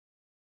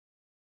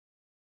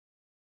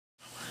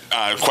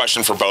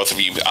question for both of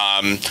you.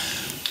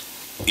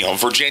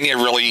 Virginia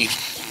really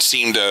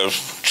seemed to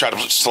try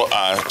to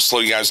slow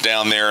you guys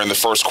down there in the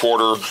first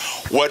quarter.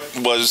 What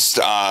was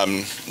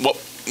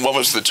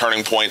the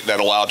turning point that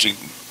allowed you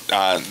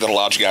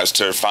guys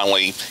to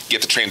finally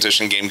get the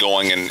transition game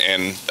going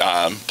and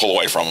pull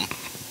away from them?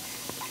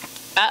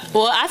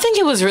 I think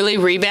it was really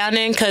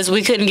rebounding because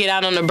we couldn't get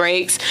out on the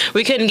breaks.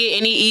 We couldn't get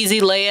any easy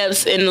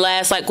layups in the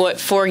last,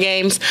 4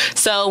 games.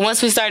 So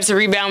once we started to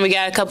rebound, we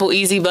got a couple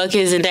easy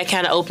buckets, and that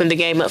kind of opened the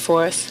game up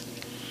for us.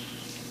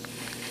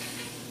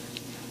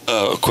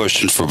 A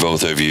question for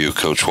both of you.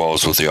 Coach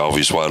Wallace with the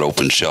obvious wide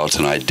open shot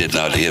tonight. Did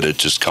not hit it.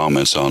 Just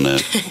comments on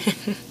that.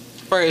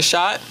 For his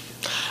shot?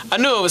 I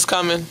knew it was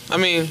coming. I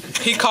mean,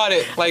 he caught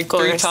it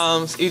 3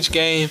 times each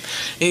game.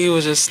 And he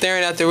was just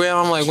staring at the rim.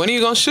 I'm like, when are you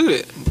going to shoot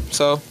it?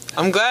 So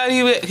I'm glad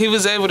he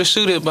was able to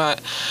shoot it,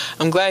 but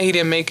I'm glad he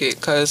didn't make it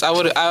because we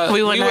would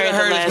have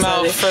heard his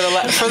mouth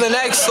for the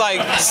next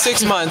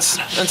 6 months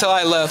until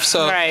I left.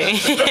 So right.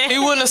 He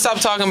wouldn't have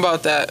stopped talking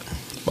about that.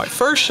 My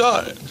first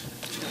shot.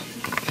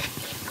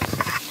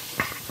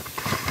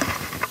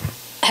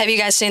 Have you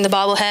guys seen the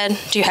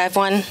bobblehead? Do you have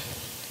one?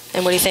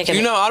 And what do you think of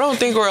it? I don't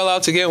think we're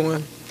allowed to get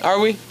one. Are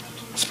we?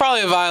 It's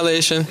probably a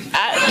violation.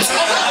 That was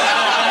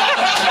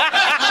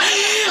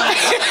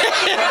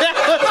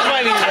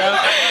funny, bro.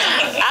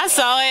 I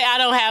saw it. I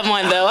don't have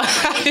one, though.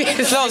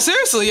 No,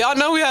 seriously. Y'all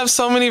know we have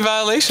so many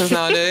violations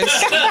nowadays.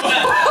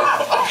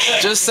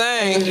 Just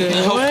saying.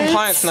 Hope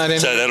compliance not in.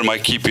 So that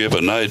might keep you up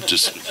at night.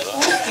 Just.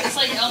 It's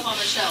like Elf on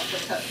the Shelf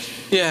with Coach.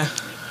 Yeah.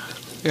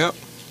 Yep.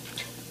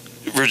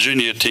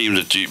 Virginia team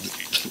that you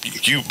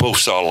both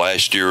saw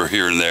last year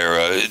here and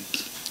there.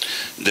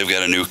 They've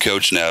got a new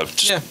coach now.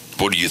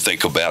 What do you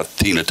think about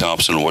Tina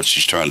Thompson and what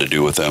she's trying to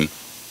do with them?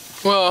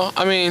 Well,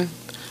 I mean,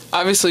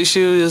 obviously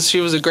she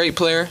was a great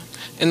player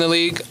in the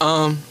league.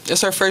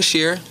 It's her first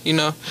year,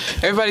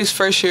 Everybody's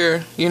first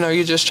year,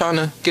 you're just trying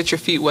to get your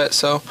feet wet.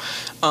 So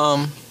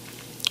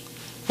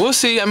we'll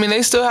see. I mean,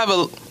 they still have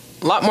a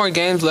lot more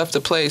games left to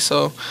play.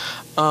 So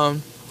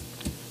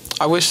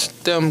I wish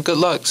them good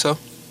luck. So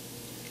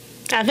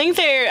I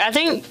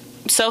think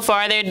so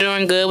far they're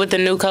doing good with the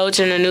new coach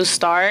and the new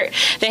start.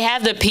 They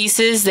have the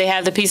pieces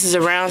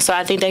around, so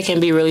I think they can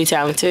be really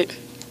talented.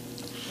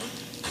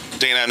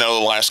 Dana, I know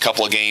the last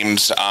couple of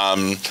games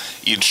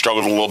you'd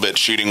struggled a little bit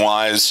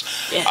shooting-wise.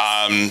 Yes.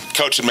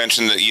 Coach had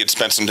mentioned that you had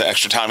spent some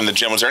extra time in the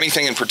gym. Was there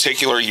anything in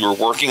particular you were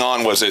working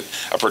on? Was it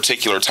a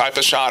particular type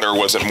of shot, or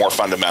was it more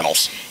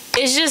fundamentals?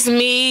 It's just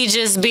me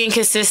just being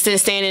consistent,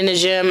 staying in the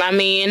gym. I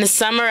mean, in the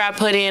summer, I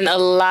put in a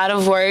lot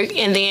of work,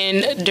 and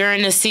then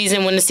during the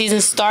season, when the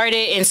season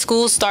started and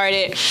school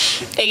started,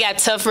 it got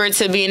tougher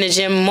to be in the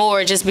gym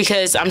more just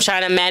because I'm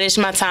trying to manage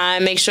my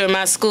time, make sure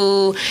my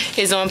school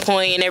is on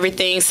point and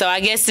everything. So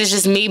I guess it's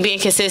just me being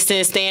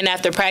consistent, staying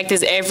after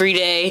practice every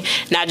day,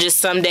 not just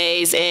some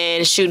days,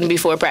 and shooting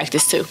before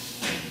practice too.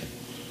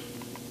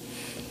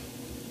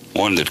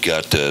 One that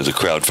got the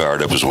crowd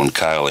fired up was when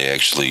Kylie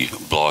actually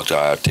blocked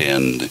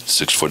I-10, the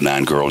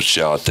 6'9" girl's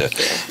shot.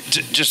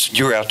 Just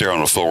you're out there on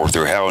the floor with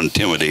her. How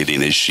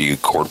intimidating is she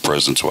court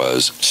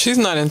presence-wise? She's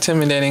not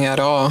intimidating at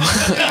all.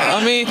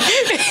 I mean,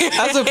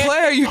 as a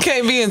player, you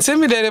can't be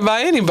intimidated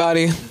by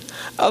anybody.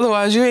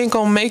 Otherwise, you ain't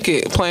going to make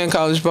it playing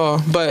college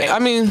ball. But, I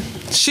mean,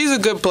 she's a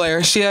good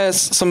player. She has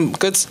some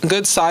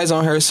good size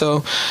on her.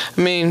 So,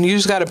 I mean, you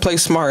just got to play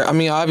smart. I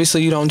mean,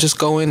 obviously, you don't just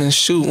go in and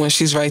shoot when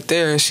she's right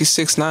there. She's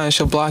 6'9",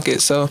 she'll block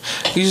it. So,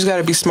 you just got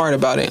to be smart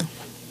about it.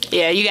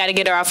 Yeah, you got to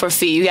get her off her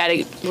feet. You got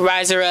to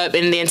rise her up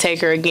and then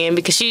take her again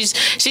because she's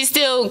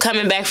still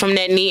coming back from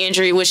that knee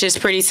injury, which is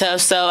pretty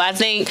tough. So I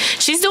think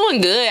she's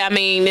doing good. I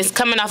mean, it's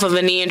coming off of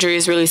a knee injury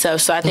is really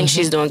tough. So I think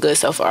she's doing good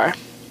so far.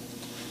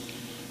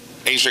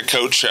 Asia,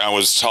 Coach, I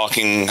was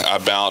talking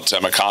about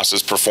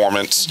Mikasa's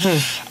performance.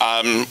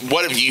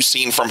 What have you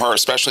seen from her,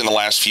 especially in the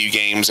last few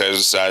games,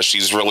 as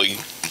she's really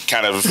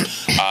kind of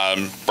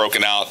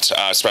broken out,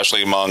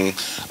 especially among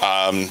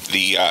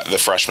the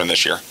freshmen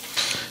this year?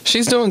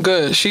 She's doing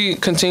good. She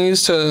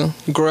continues to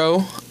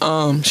grow.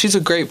 She's a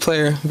great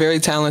player, very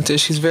talented.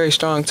 She's very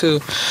strong too.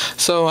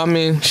 So I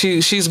mean,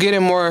 she's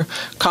getting more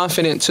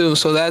confident too.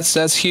 So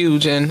that's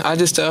huge. And I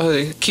just tell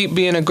her to keep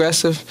being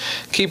aggressive,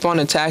 keep on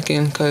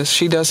attacking, because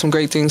she does some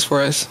great things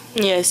for us.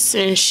 Yes,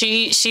 and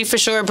she for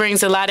sure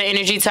brings a lot of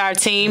energy to our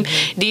team,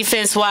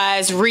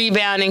 defense-wise,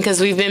 rebounding, because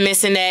we've been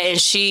missing that, and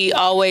she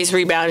always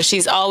rebounds.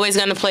 She's always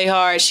going to play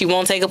hard. She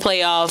won't take a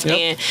play off,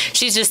 and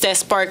she's just that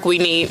spark we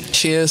need.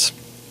 She is.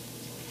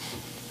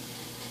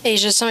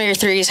 Asia, some of your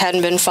threes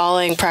hadn't been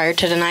falling prior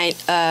to tonight.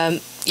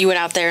 You went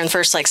out there in the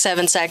first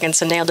 7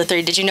 seconds and nailed a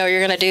three. Did you know you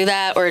were going to do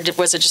that, or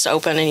was it just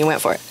open and you went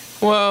for it?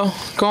 Well,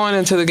 going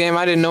into the game,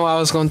 I didn't know I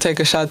was going to take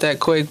a shot that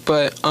quick,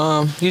 but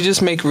you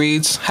just make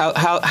reads,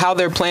 how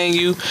they're playing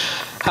you,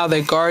 how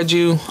they guard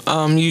you.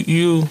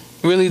 You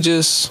really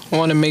just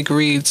want to make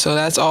reads, so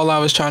that's all I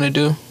was trying to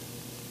do.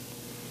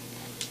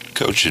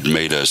 Coach had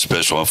made a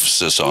special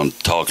emphasis on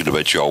talking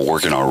about y'all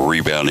working on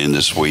rebounding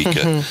this week.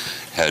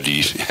 How do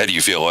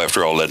you feel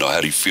after all that?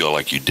 How do you feel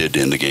like you did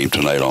in the game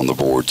tonight on the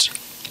boards?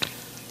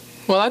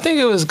 Well, I think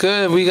it was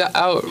good. We got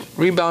out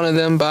rebounded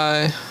them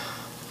by,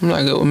 I'm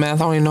not good with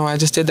math. I don't even know why I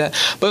just did that.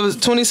 But it was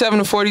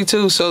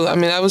 27-42. So, I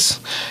mean, that was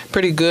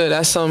pretty good.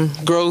 That's some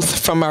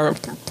growth from our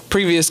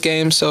previous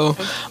game. So,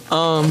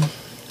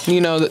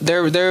 you know,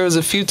 there was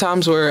a few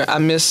times where I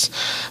missed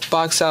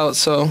box out.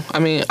 So, I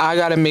mean, I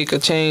got to make a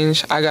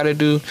change. I got to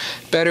do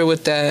better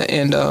with that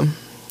and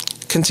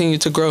continue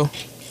to grow.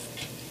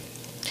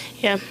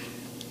 Yeah.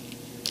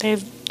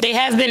 They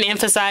have been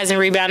emphasizing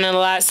rebounding a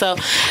lot, so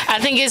I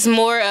think it's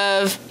more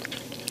of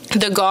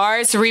the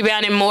guards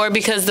rebounding more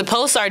because the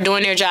posts are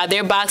doing their job.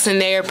 They're boxing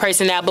their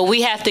person out, but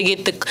we have to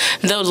get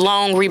the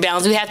long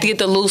rebounds. We have to get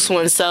the loose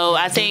ones. So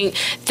I think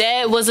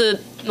that was a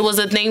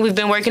thing we've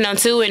been working on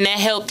too, and that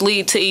helped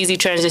lead to easy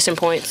transition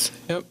points.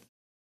 Yep.